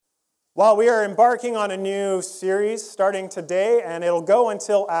Well, we are embarking on a new series starting today, and it'll go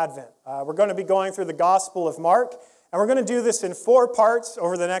until Advent. We're going to be going through the Gospel of Mark, and we're going to do this in 4 parts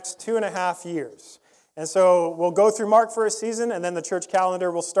over the next 2.5 years. And so we'll go through Mark for a season, and then the church calendar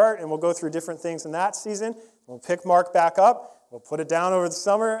will start, and we'll go through different things in that season. We'll pick Mark back up. We'll put it down over the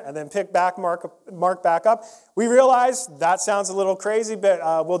summer, and then pick back Mark back up. We realize that sounds a little crazy,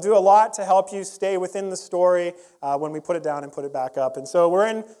 but we'll do a lot to help you stay within the story when we put it down and put it back up. And so we're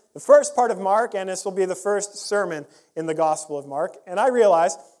in the first part of Mark, and this will be the first sermon in the Gospel of Mark. And I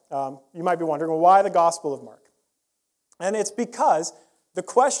realize you might be wondering, well, why the Gospel of Mark? And it's because the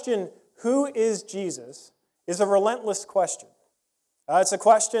question, who is Jesus, is a relentless question. It's a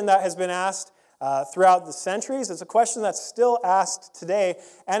question that has been asked throughout the centuries. It's a question that's still asked today,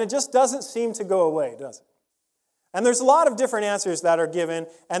 and it just doesn't seem to go away, does it? And there's a lot of different answers that are given,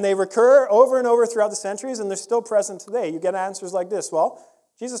 and they recur over and over throughout the centuries, and they're still present today. You get answers like this: well,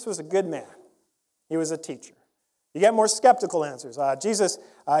 Jesus was a good man. He was a teacher. You get more skeptical answers. Jesus,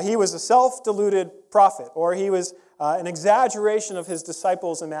 he was a self-deluded prophet, or he was an exaggeration of his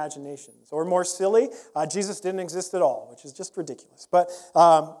disciples' imaginations. Or more silly, Jesus didn't exist at all, which is just ridiculous. But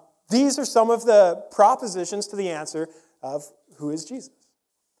these are some of the propositions to the answer of who is Jesus.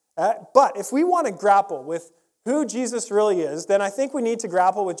 But if we want to grapple with who Jesus really is, then I think we need to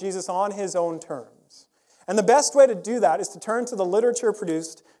grapple with Jesus on his own terms. And the best way to do that is to turn to the literature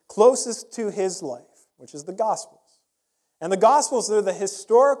produced closest to his life, which is the Gospels. And the Gospels are the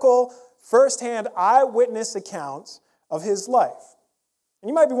historical, first-hand eyewitness accounts of his life. And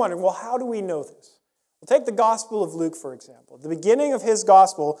you might be wondering, well, how do we know this? Well, take the Gospel of Luke, for example. At the beginning of his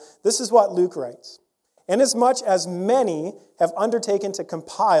Gospel, this is what Luke writes: "Inasmuch as many have undertaken to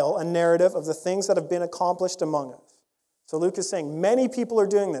compile a narrative of the things that have been accomplished among us." So Luke is saying many people are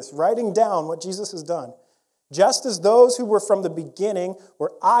doing this, writing down what Jesus has done. "Just as those who were from the beginning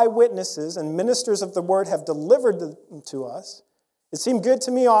were eyewitnesses and ministers of the word have delivered them to us, it seemed good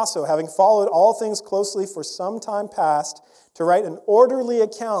to me also, having followed all things closely for some time past, to write an orderly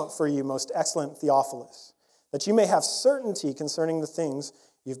account for you, most excellent Theophilus, that you may have certainty concerning the things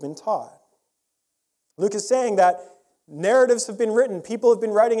you've been taught." Luke is saying that narratives have been written, people have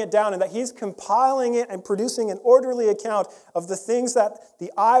been writing it down, and that he's compiling it and producing an orderly account of the things that the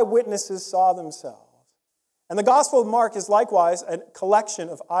eyewitnesses saw themselves. And the Gospel of Mark is likewise a collection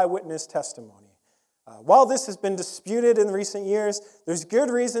of eyewitness testimony. While this has been disputed in recent years, there's good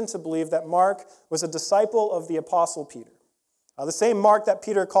reason to believe that Mark was a disciple of the Apostle Peter. The same Mark that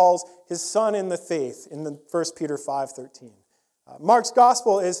Peter calls his son in the faith in 1 Peter 5:13. Mark's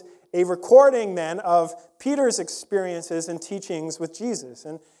Gospel is a recording then of Peter's experiences and teachings with Jesus.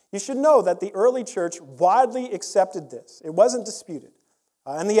 And you should know that the early church widely accepted this. It wasn't disputed.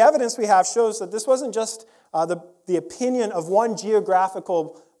 And the evidence we have shows that this wasn't just the opinion of one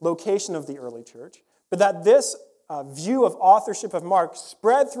geographical location of the early church, but that this view of authorship of Mark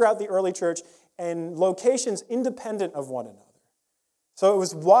spread throughout the early church in locations independent of one another. So it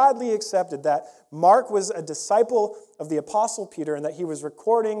was widely accepted that Mark was a disciple of the Apostle Peter and that he was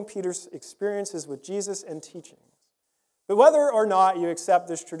recording Peter's experiences with Jesus and teachings. But whether or not you accept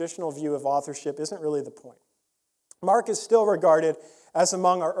this traditional view of authorship isn't really the point. Mark is still regarded as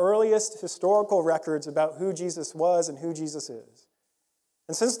among our earliest historical records about who Jesus was and who Jesus is.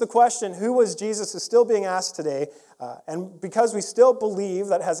 And since the question, who was Jesus, is still being asked today, and because we still believe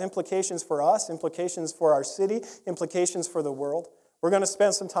that it has implications for us, implications for our city, implications for the world, we're going to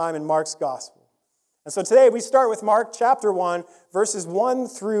spend some time in Mark's Gospel. And so today we start with Mark chapter 1, verses 1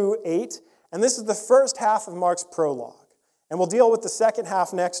 through 8, and this is the first half of Mark's prologue. And we'll deal with the second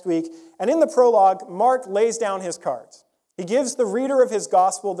half next week. And in the prologue, Mark lays down his cards. He gives the reader of his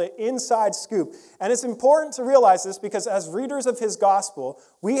gospel the inside scoop. And it's important to realize this because as readers of his gospel,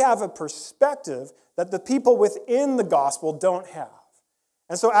 we have a perspective that the people within the gospel don't have.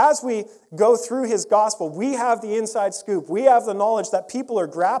 And so as we go through his gospel, we have the inside scoop. We have the knowledge that people are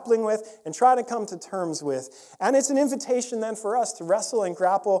grappling with and trying to come to terms with. And it's an invitation then for us to wrestle and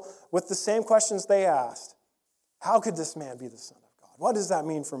grapple with the same questions they asked. How could this man be the Son of God? What does that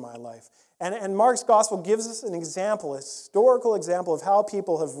mean for my life? And Mark's gospel gives us an example, a historical example of how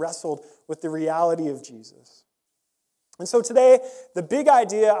people have wrestled with the reality of Jesus. And so today, the big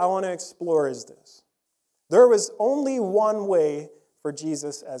idea I want to explore is this: there was only one way for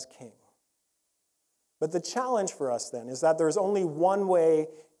Jesus as king. But the challenge for us then is that there is only one way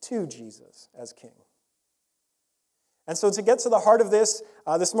to Jesus as king. And so to get to the heart of this,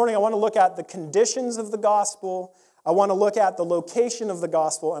 this morning I want to look at the conditions of the gospel, I want to look at the location of the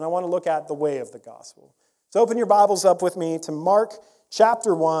gospel, and I want to look at the way of the gospel. So open your Bibles up with me to Mark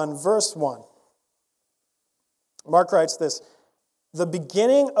chapter 1, verse 1. Mark writes this: the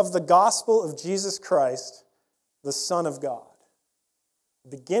beginning of the gospel of Jesus Christ, the Son of God.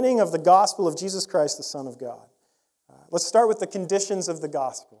 Beginning of the gospel of Jesus Christ, the Son of God. Let's start with the conditions of the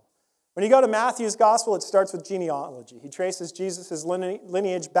gospel. When you go to Matthew's gospel, it starts with genealogy. He traces Jesus'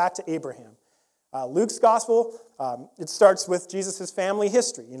 lineage back to Abraham. Luke's gospel, it starts with Jesus' family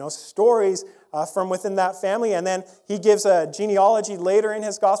history, stories from within that family, and then he gives a genealogy later in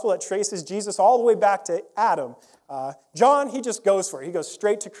his gospel that traces Jesus all the way back to Adam. John, he just goes for it. He goes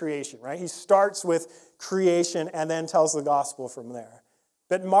straight to creation, right? He starts with creation and then tells the gospel from there.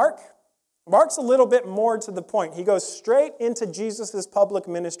 But Mark's a little bit more to the point. He goes straight into Jesus' public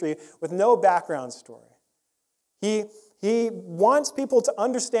ministry with no background story. He wants people to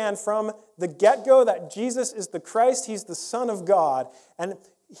understand from the get-go that Jesus is the Christ, he's the Son of God, and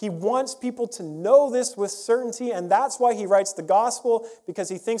he wants people to know this with certainty, and that's why he writes the gospel, because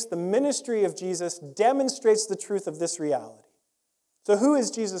he thinks the ministry of Jesus demonstrates the truth of this reality. So who is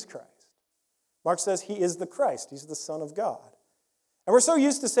Jesus Christ? Mark says he is the Christ, he's the Son of God. And we're so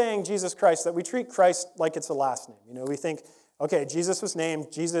used to saying Jesus Christ that we treat Christ like it's a last name. We think, okay, Jesus was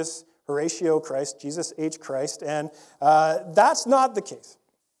named Jesus Horatio Christ, Jesus H. Christ, and that's not the case.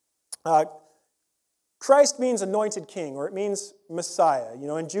 Christ means anointed king, or it means Messiah.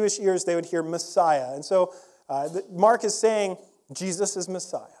 In Jewish ears, they would hear Messiah. And so Mark is saying Jesus is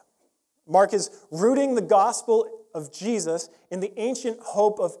Messiah. Mark is rooting the gospel of Jesus in the ancient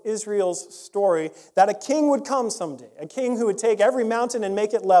hope of Israel's story that a king would come someday, a king who would take every mountain and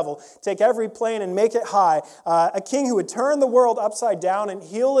make it level, take every plain and make it high, a king who would turn the world upside down and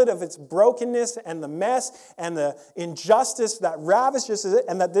heal it of its brokenness and the mess and the injustice that ravishes it,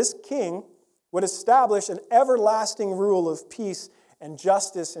 and that this king would establish an everlasting rule of peace and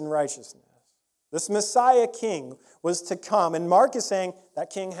justice and righteousness. This Messiah king was to come, and Mark is saying that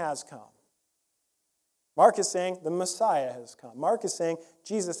king has come. Mark is saying the Messiah has come. Mark is saying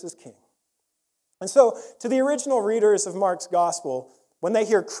Jesus is king. And so, to the original readers of Mark's gospel, when they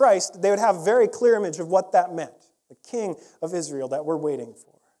hear Christ, they would have a very clear image of what that meant, the king of Israel that we're waiting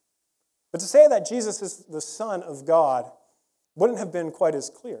for. But to say that Jesus is the Son of God wouldn't have been quite as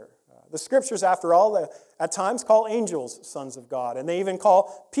clear. The scriptures, after all, at times call angels sons of God, and they even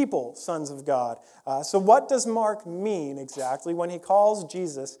call people sons of God. So what does Mark mean exactly when he calls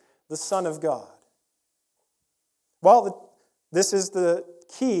Jesus the Son of God? Well, this is the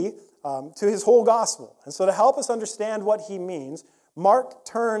key to his whole gospel. And so to help us understand what he means, Mark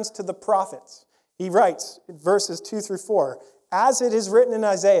turns to the prophets. He writes, verses 2 through 4, "As it is written in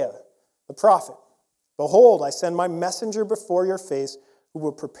Isaiah, the prophet, Behold, I send my messenger before your face, who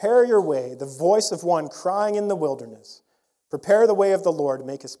will prepare your way, the voice of one crying in the wilderness. Prepare the way of the Lord,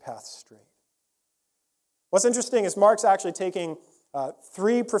 make his path straight." What's interesting is Mark's actually taking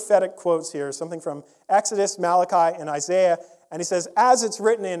three prophetic quotes here, something from Exodus, Malachi, and Isaiah, and he says, as it's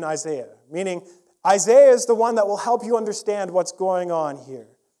written in Isaiah, meaning Isaiah is the one that will help you understand what's going on here.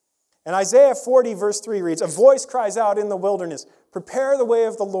 And Isaiah 40, verse 3 reads, "A voice cries out in the wilderness, prepare the way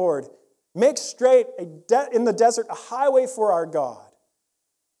of the Lord, make straight in the desert a highway for our God."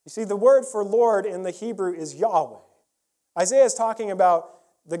 You see, the word for Lord in the Hebrew is Yahweh. Isaiah is talking about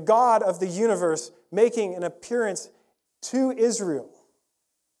the God of the universe making an appearance to Israel.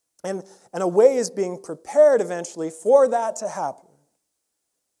 And a way is being prepared eventually for that to happen.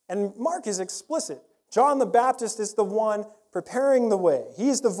 And Mark is explicit. John the Baptist is the one preparing the way.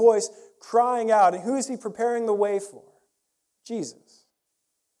 He's the voice crying out. And who is he preparing the way for? Jesus.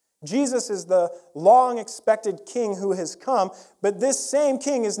 Jesus is the long-expected king who has come, but this same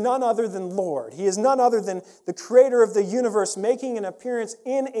king is none other than Lord. He is none other than the creator of the universe making an appearance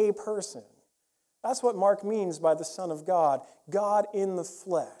in a person. That's what Mark means by the Son of God, God in the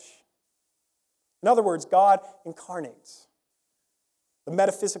flesh. In other words, God incarnates. The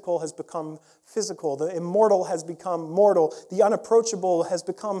metaphysical has become physical. The immortal has become mortal. The unapproachable has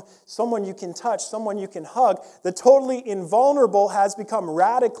become someone you can touch, someone you can hug. The totally invulnerable has become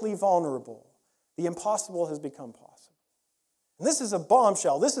radically vulnerable. The impossible has become possible. And this is a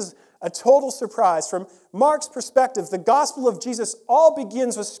bombshell. This is a total surprise. From Mark's perspective, the gospel of Jesus all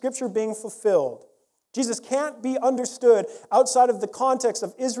begins with Scripture being fulfilled. Jesus can't be understood outside of the context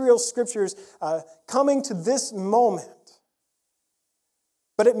of Israel's scriptures coming to this moment.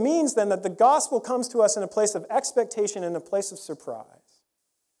 But it means then that the gospel comes to us in a place of expectation and a place of surprise.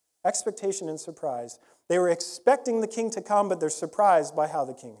 Expectation and surprise. They were expecting the king to come, but they're surprised by how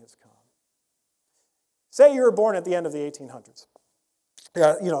the king has come. Say you were born at the end of the 1800s.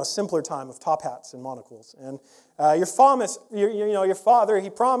 A simpler time of top hats and monocles. And your father, he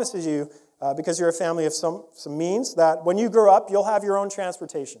promises you, because you're a family of some means, that when you grow up, you'll have your own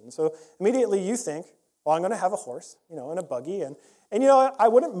transportation. So immediately you think, well, I'm going to have a horse, and a buggy, and And I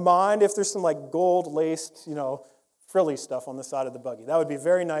wouldn't mind if there's some like gold-laced, frilly stuff on the side of the buggy. That would be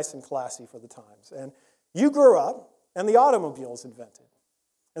very nice and classy for the times. And you grew up, and the automobile is invented.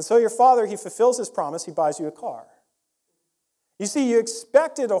 And so your father, he fulfills his promise, he buys you a car. You see, you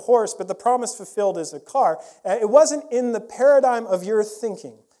expected a horse, but the promise fulfilled is a car. It wasn't in the paradigm of your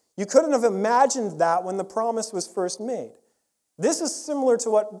thinking. You couldn't have imagined that when the promise was first made. This is similar to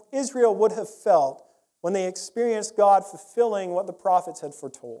what Israel would have felt when they experienced God fulfilling what the prophets had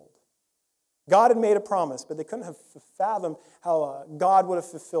foretold. God had made a promise, but they couldn't have fathomed how God would have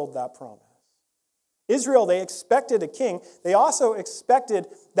fulfilled that promise. Israel, they expected a king. They also expected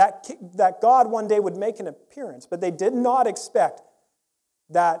that God one day would make an appearance, but they did not expect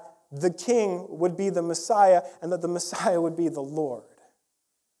that the king would be the Messiah and that the Messiah would be the Lord.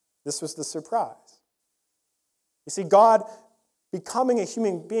 This was the surprise. You see, God becoming a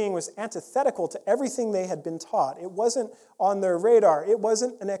human being was antithetical to everything they had been taught. It wasn't on their radar. It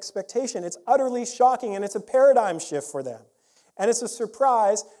wasn't an expectation. It's utterly shocking, and it's a paradigm shift for them. And it's a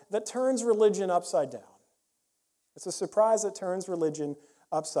surprise that turns religion upside down. It's a surprise that turns religion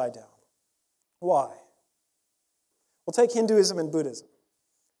upside down. Why? Well, take Hinduism and Buddhism.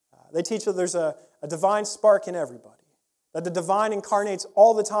 They teach that there's a divine spark in everybody, that the divine incarnates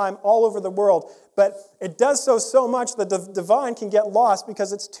all the time, all over the world, but it does so much that the divine can get lost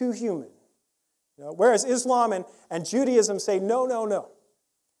because it's too human. Whereas Islam and Judaism say, no, no, no.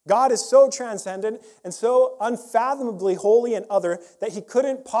 God is so transcendent and so unfathomably holy and other that he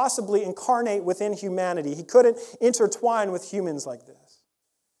couldn't possibly incarnate within humanity. He couldn't intertwine with humans like this.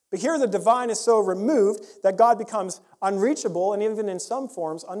 But here the divine is so removed that God becomes unreachable and even in some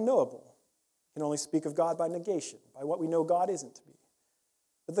forms unknowable. We can only speak of God by negation, by what we know God isn't to be.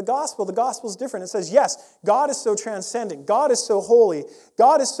 But the gospel is different. It says, yes, God is so transcendent, God is so holy,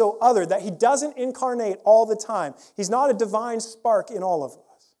 God is so other that he doesn't incarnate all the time. He's not a divine spark in all of us.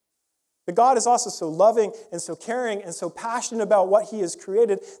 But God is also so loving and so caring and so passionate about what he has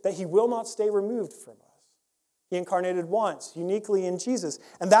created that he will not stay removed from us. He incarnated once, uniquely in Jesus.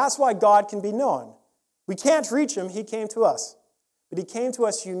 And that's why God can be known. We can't reach him, he came to us. But he came to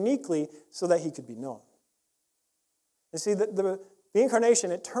us uniquely so that he could be known. You see, the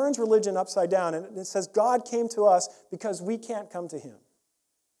incarnation, it turns religion upside down, and it says God came to us because we can't come to him.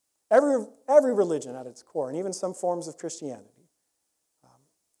 Every religion at its core, and even some forms of Christianity,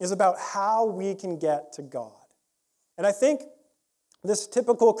 is about how we can get to God. And I think this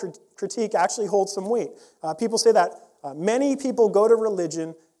typical critique actually holds some weight. People say that many people go to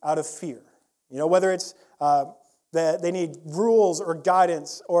religion out of fear. Whether it's that they need rules or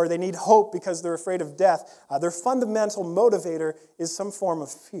guidance, or they need hope because they're afraid of death. Their fundamental motivator is some form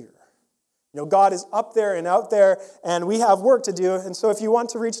of fear. God is up there and out there, and we have work to do. And so if you want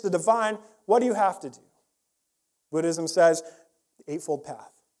to reach the divine, what do you have to do? Buddhism says the Eightfold Path.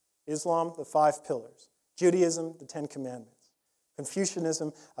 Islam, the 5 pillars. Judaism, the 10 commandments.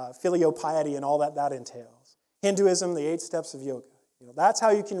 Confucianism, filial piety, and all that entails. Hinduism, the 8 steps of yoga. That's how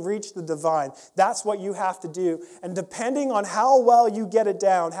you can reach the divine. That's what you have to do. And depending on how well you get it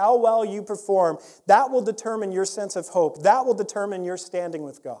down, how well you perform, that will determine your sense of hope. That will determine your standing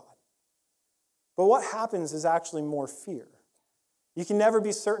with God. But what happens is actually more fear. You can never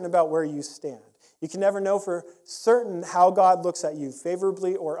be certain about where you stand. You can never know for certain how God looks at you,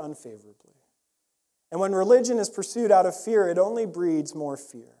 favorably or unfavorably. And when religion is pursued out of fear, it only breeds more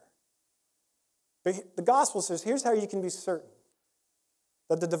fear. But the gospel says, here's how you can be certain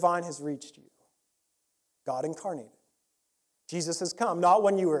that the divine has reached you. God incarnated. Jesus has come, not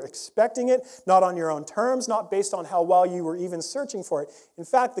when you were expecting it, not on your own terms, not based on how well you were even searching for it. In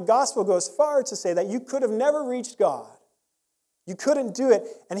fact, the gospel goes far to say that you could have never reached God. You couldn't do it,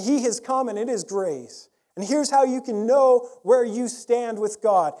 and he has come, and it is grace. And here's how you can know where you stand with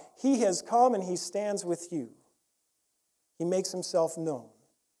God. He has come, and he stands with you. He makes himself known.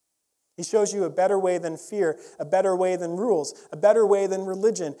 He shows you a better way than fear, a better way than rules, a better way than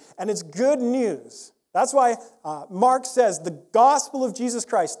religion. And it's good news. That's why Mark says the gospel of Jesus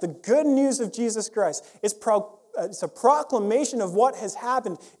Christ, the good news of Jesus Christ, it's a proclamation of what has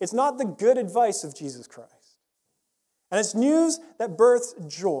happened. It's not the good advice of Jesus Christ. And it's news that births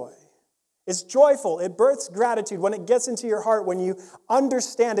joy. It's joyful. It births gratitude when it gets into your heart, when you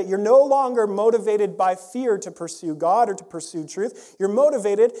understand it. You're no longer motivated by fear to pursue God or to pursue truth. You're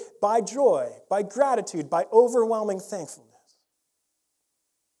motivated by joy, by gratitude, by overwhelming thankfulness.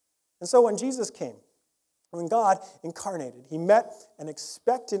 And so when Jesus came, when God incarnated, he met an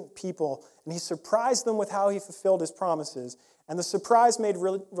expectant people, and he surprised them with how he fulfilled his promises, and the surprise made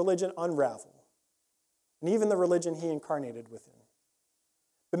religion unravel. And even the religion he incarnated within.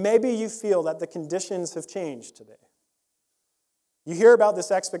 But maybe you feel that the conditions have changed today. You hear about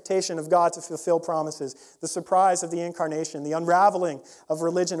this expectation of God to fulfill promises, the surprise of the incarnation, the unraveling of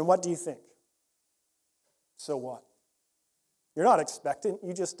religion, and what do you think? So what? You're not expectant,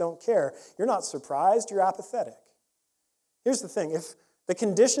 you just don't care. You're not surprised, you're apathetic. Here's the thing, if the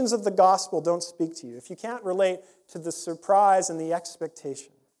conditions of the gospel don't speak to you, if you can't relate to the surprise and the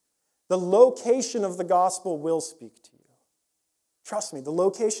expectation, the location of the gospel will speak to you. Trust me, the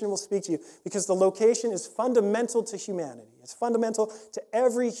location will speak to you because the location is fundamental to humanity. It's fundamental to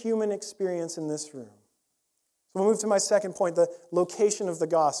every human experience in this room. So we'll move to my second point, the location of the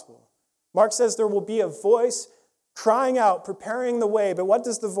gospel. Mark says there will be a voice crying out, preparing the way. But what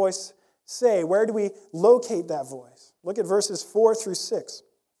does the voice say? Where do we locate that voice? Look at verses 4 through 6.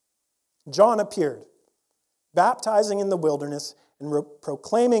 John appeared, baptizing in the wilderness and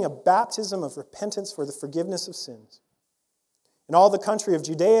proclaiming a baptism of repentance for the forgiveness of sins. And all the country of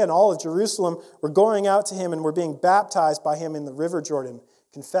Judea and all of Jerusalem were going out to him and were being baptized by him in the river Jordan,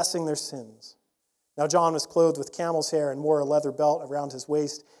 confessing their sins. Now John was clothed with camel's hair and wore a leather belt around his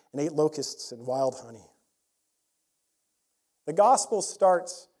waist and ate locusts and wild honey. The gospel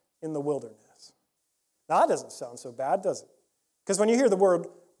starts in the wilderness. Now that doesn't sound so bad, does it? Because when you hear the word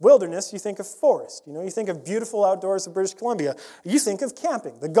wilderness, you think of forest. You think of beautiful outdoors of British Columbia. You think of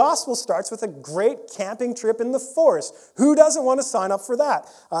camping. The gospel starts with a great camping trip in the forest. Who doesn't want to sign up for that?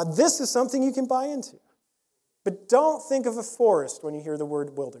 This is something you can buy into. But don't think of a forest when you hear the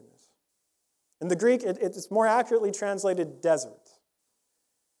word wilderness. In the Greek, it's more accurately translated desert.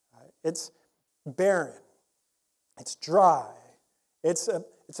 It's barren. It's dry. It's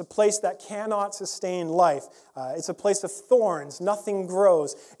a place that cannot sustain life. It's a place of thorns. Nothing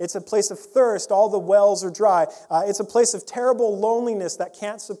grows. It's a place of thirst. All the wells are dry. It's a place of terrible loneliness that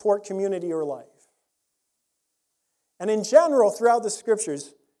can't support community or life. And in general, throughout the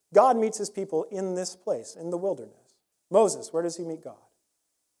Scriptures, God meets his people in this place, in the wilderness. Moses, where does he meet God?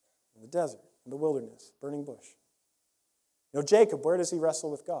 In the desert, in the wilderness, burning bush. Jacob, where does he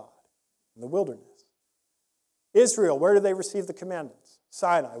wrestle with God? In the wilderness. Israel, where do they receive the commandments?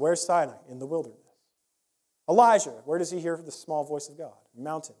 Sinai. Where's Sinai? In the wilderness. Elijah, where does he hear the small voice of God?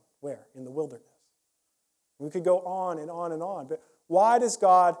 Mountain. Where? In the wilderness. We could go on and on and on. But why does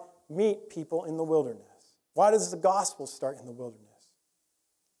God meet people in the wilderness? Why does the gospel start in the wilderness?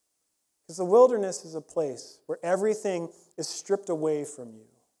 Because the wilderness is a place where everything is stripped away from you.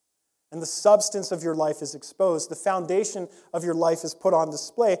 And the substance of your life is exposed. The foundation of your life is put on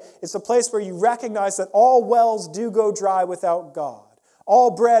display. It's a place where you recognize that all wells do go dry without God.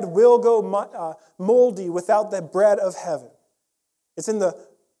 All bread will go moldy without the bread of heaven. It's in the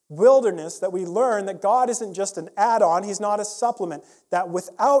wilderness that we learn that God isn't just an add-on. He's not a supplement. That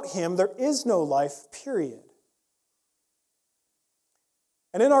without him, there is no life, period.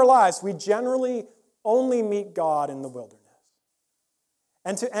 And in our lives, we generally only meet God in the wilderness.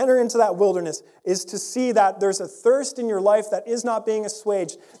 And to enter into that wilderness is to see that there's a thirst in your life that is not being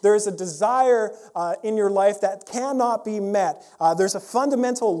assuaged. There is a desire in your life that cannot be met. There's a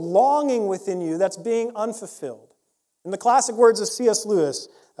fundamental longing within you that's being unfulfilled. In the classic words of C.S. Lewis,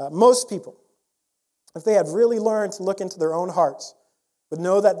 most people, if they had really learned to look into their own hearts, would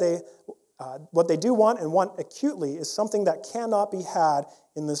know that what they do want and want acutely is something that cannot be had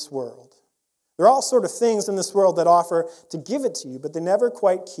in this world. There are all sort of things in this world that offer to give it to you, but they never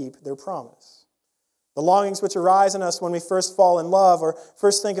quite keep their promise. The longings which arise in us when we first fall in love, or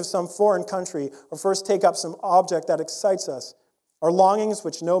first think of some foreign country, or first take up some object that excites us, are longings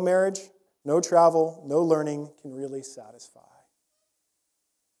which no marriage, no travel, no learning can really satisfy.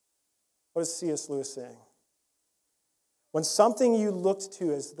 What is C.S. Lewis saying? When something you looked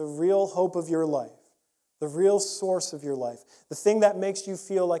to as the real hope of your life, the real source of your life, the thing that makes you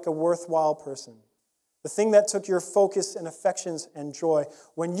feel like a worthwhile person, the thing that took your focus and affections and joy,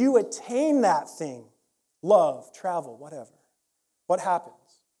 when you attain that thing, love, travel, whatever, what happens?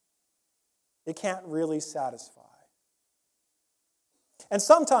 It can't really satisfy. And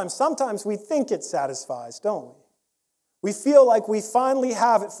sometimes we think it satisfies, don't we? We feel like we finally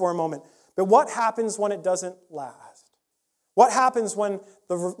have it for a moment, but what happens when it doesn't last? What happens when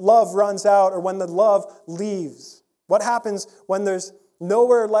the love runs out or when the love leaves? What happens when there's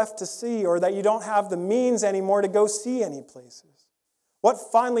nowhere left to see or that you don't have the means anymore to go see any places? What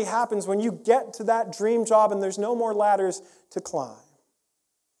finally happens when you get to that dream job and there's no more ladders to climb?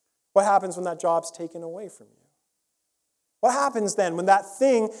 What happens when that job's taken away from you? What happens then when that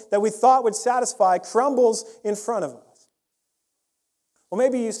thing that we thought would satisfy crumbles in front of us? Well,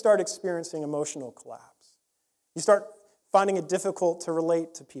 maybe you start experiencing emotional collapse. You start finding it difficult to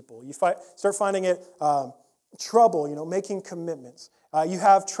relate to people. You start finding it trouble, making commitments. You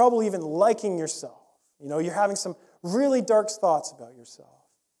have trouble even liking yourself. You're having some really dark thoughts about yourself.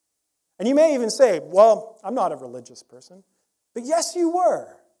 And you may even say, well, I'm not a religious person. But yes, you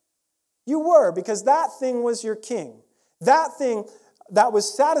were. You were, because that thing was your king. That thing that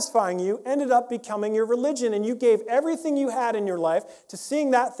was satisfying you ended up becoming your religion, and you gave everything you had in your life to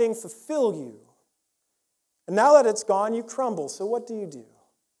seeing that thing fulfill you. And now that it's gone, you crumble. So what do?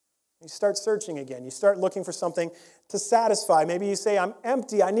 You start searching again. You start looking for something to satisfy. Maybe you say, I'm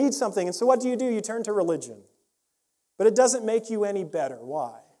empty, I need something. And so what do? You turn to religion. But it doesn't make you any better.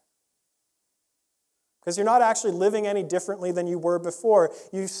 Why? Because you're not actually living any differently than you were before.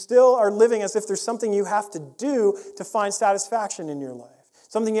 You still are living as if there's something you have to do to find satisfaction in your life.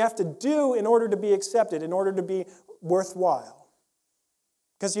 Something you have to do in order to be accepted, in order to be worthwhile.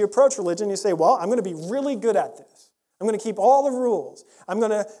 Because you approach religion, you say, well, I'm going to be really good at this. I'm going to keep all the rules. I'm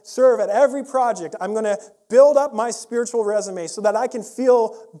going to serve at every project. I'm going to build up my spiritual resume so that I can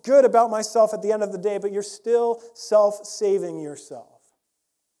feel good about myself at the end of the day, but you're still self-saving yourself.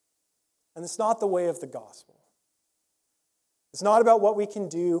 And it's not the way of the gospel. It's not about what we can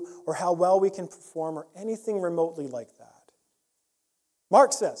do or how well we can perform or anything remotely like that.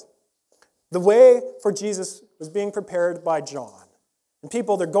 Mark says, the way for Jesus was being prepared by John. And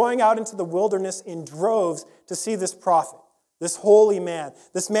people, they're going out into the wilderness in droves to see this prophet, this holy man,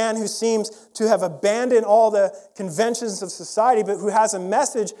 this man who seems to have abandoned all the conventions of society, but who has a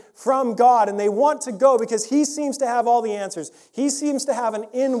message from God. And they want to go because he seems to have all the answers. He seems to have an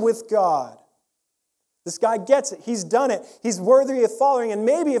in with God. This guy gets it. He's done it. He's worthy of following. And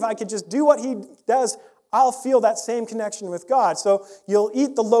maybe if I could just do what he does, I'll feel that same connection with God. So you'll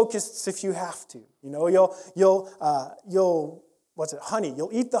eat the locusts if you have to. You'll honey.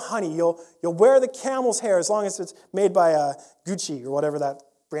 You'll eat the honey. You'll wear the camel's hair as long as it's made by Gucci or whatever that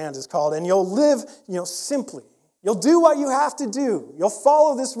brand is called. And you'll live, simply. You'll do what you have to do. You'll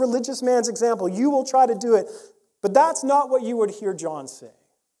follow this religious man's example. You will try to do it. But that's not what you would hear John say.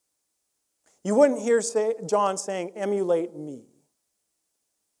 You wouldn't hear John saying, emulate me.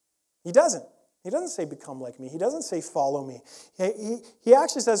 He doesn't. He doesn't say become like me. He doesn't say follow me. He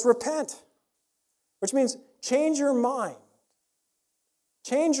actually says repent, which means change your mind.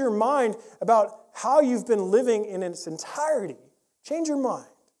 Change your mind about how you've been living in its entirety. Change your mind.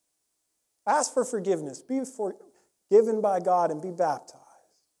 Ask for forgiveness. Be forgiven by God and be baptized.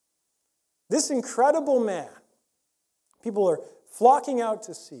 This incredible man, people are flocking out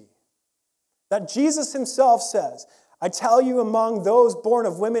to see, that Jesus himself says, I tell you, among those born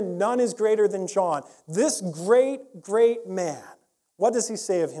of women, none is greater than John. This great, great man, what does he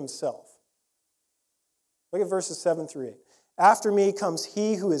say of himself? Look at verses 7 through 8. After me comes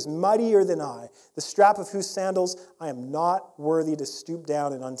he who is mightier than I, the strap of whose sandals I am not worthy to stoop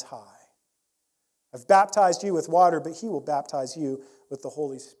down and untie. I've baptized you with water, but he will baptize you with the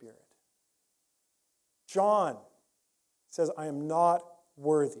Holy Spirit. John says, I am not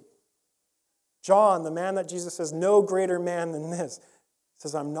worthy. John, the man that Jesus says, no greater man than this,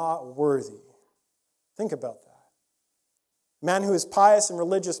 says, I'm not worthy. Think about that. A man who is pious and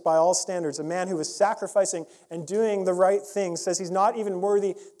religious by all standards, a man who is sacrificing and doing the right thing, says he's not even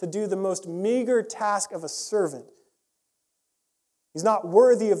worthy to do the most meager task of a servant. He's not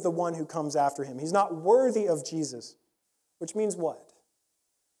worthy of the one who comes after him. He's not worthy of Jesus, which means what?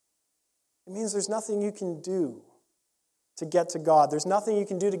 It means there's nothing you can do to get to God. There's nothing you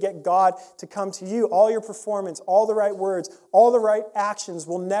can do to get God to come to you. All your performance, all the right words, all the right actions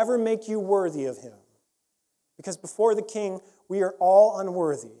will never make you worthy of him. Because before the King, we are all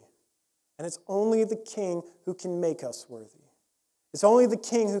unworthy. And it's only the King who can make us worthy. It's only the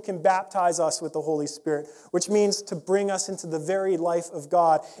King who can baptize us with the Holy Spirit, which means to bring us into the very life of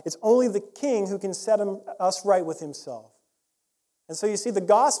God. It's only the King who can set us right with himself. And so you see, the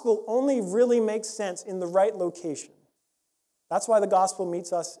gospel only really makes sense in the right location. That's why the gospel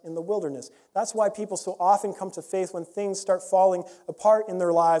meets us in the wilderness. That's why people so often come to faith when things start falling apart in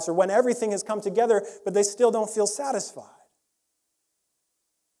their lives or when everything has come together, but they still don't feel satisfied.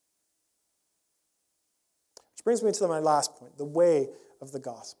 Which brings me to my last point, the way of the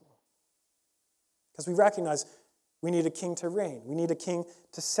gospel. Because we recognize we need a king to reign. We need a king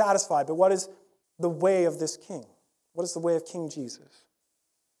to satisfy. But what is the way of this king? What is the way of King Jesus?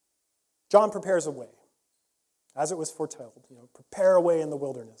 John prepares a way. As it was foretold, prepare a way in the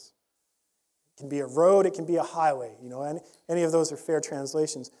wilderness. It can be a road, it can be a highway, and any of those are fair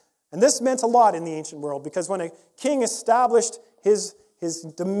translations. And this meant a lot in the ancient world because when a king established his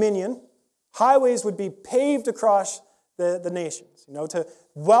dominion, highways would be paved across the nations, to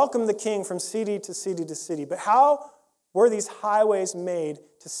welcome the king from city to city to city. But how were these highways made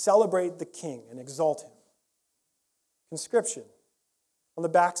to celebrate the king and exalt him? Conscription on the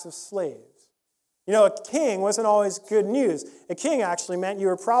backs of slaves. A king wasn't always good news. A king actually meant you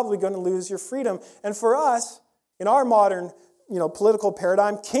were probably going to lose your freedom. And for us, in our modern, political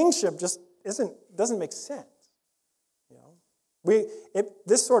paradigm, kingship just doesn't make sense.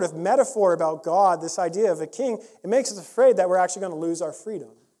 This sort of metaphor about God, this idea of a king, it makes us afraid that we're actually going to lose our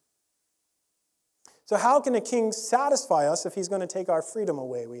freedom. So how can a king satisfy us if he's going to take our freedom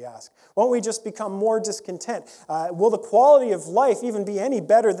away, we ask? Won't we just become more discontent? Will the quality of life even be any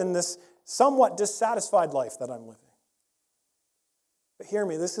better than this somewhat dissatisfied life that I'm living? But hear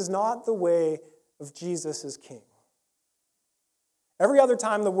me, this is not the way of Jesus as king. Every other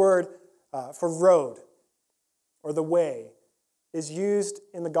time the word for road or the way is used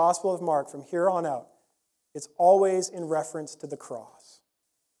in the Gospel of Mark from here on out, it's always in reference to the cross.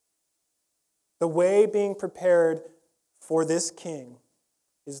 The way being prepared for this king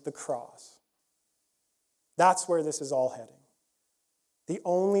is the cross. That's where this is all heading. The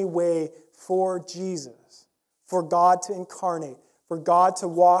only way for Jesus, for God to incarnate, for God to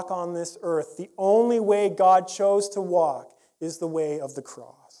walk on this earth, the only way God chose to walk is the way of the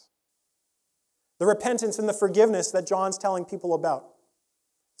cross. The repentance and the forgiveness that John's telling people about,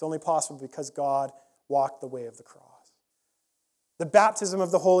 it's only possible because God walked the way of the cross. The baptism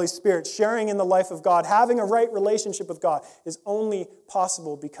of the Holy Spirit, sharing in the life of God, having a right relationship with God, is only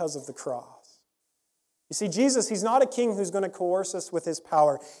possible because of the cross. You see, Jesus, he's not a king who's going to coerce us with his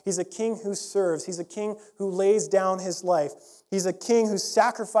power. He's a king who serves. He's a king who lays down his life. He's a king who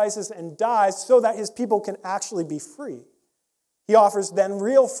sacrifices and dies so that his people can actually be free. He offers then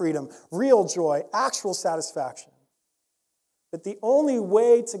real freedom, real joy, actual satisfaction. But the only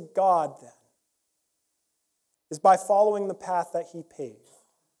way to God then is by following the path that he paved.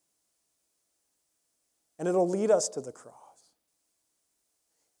 And it'll lead us to the cross.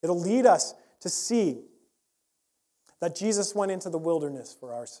 It'll lead us to see that Jesus went into the wilderness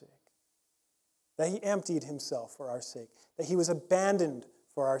for our sake, that he emptied himself for our sake, that he was abandoned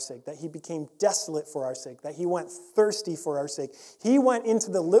for our sake, that he became desolate for our sake, that he went thirsty for our sake. He went into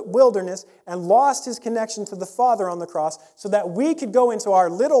the wilderness and lost his connection to the Father on the cross so that we could go into our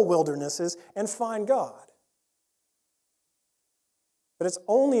little wildernesses and find God. But it's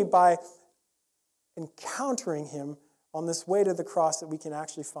only by encountering him on this way to the cross that we can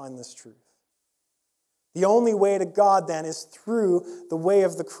actually find this truth. The only way to God then is through the way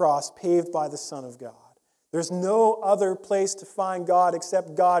of the cross paved by the Son of God. There's no other place to find God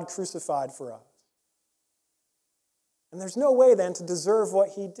except God crucified for us. And there's no way then to deserve what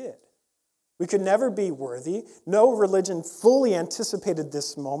he did. We could never be worthy. No religion fully anticipated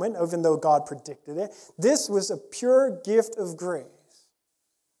this moment, even though God predicted it. This was a pure gift of grace.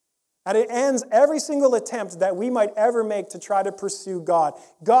 And it ends every single attempt that we might ever make to try to pursue God.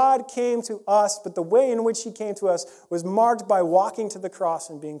 God came to us, but the way in which he came to us was marked by walking to the cross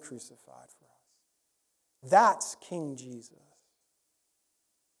and being crucified for us. That's King Jesus.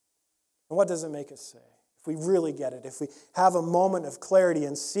 And what does it make us say? If we really get it, if we have a moment of clarity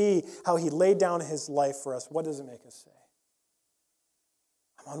and see how he laid down his life for us, what does it make us say?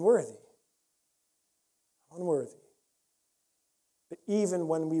 I'm unworthy. I'm unworthy. But even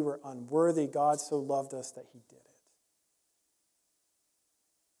when we were unworthy, God so loved us that he did it.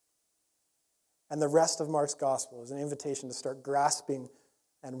 And the rest of Mark's gospel is an invitation to start grasping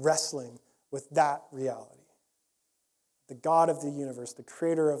and wrestling with that reality. The God of the universe, the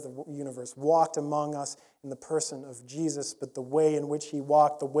creator of the universe, walked among us in the person of Jesus, but the way in which he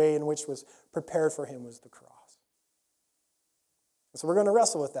walked, the way in which was prepared for him was the cross. And so we're going to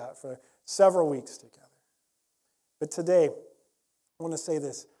wrestle with that for several weeks together. But today, I want to say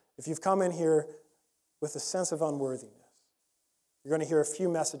this. If you've come in here with a sense of unworthiness, you're going to hear a few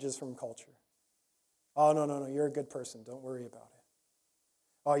messages from culture. Oh, no, you're a good person. Don't worry about it.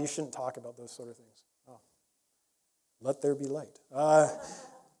 Oh, you shouldn't talk about those sort of things. Oh, let there be light. But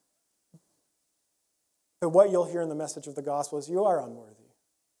what you'll hear in the message of the gospel is you are unworthy,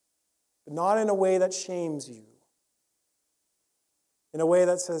 but not in a way that shames you. In a way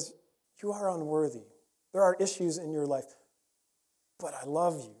that says, you are unworthy. There are issues in your life. But I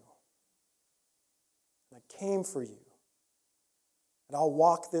love you. And I came for you. And I'll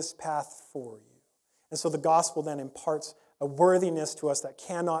walk this path for you. And so the gospel then imparts a worthiness to us that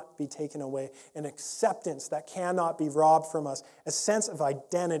cannot be taken away, an acceptance that cannot be robbed from us, a sense of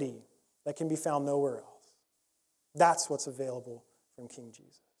identity that can be found nowhere else. That's what's available from King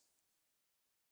Jesus.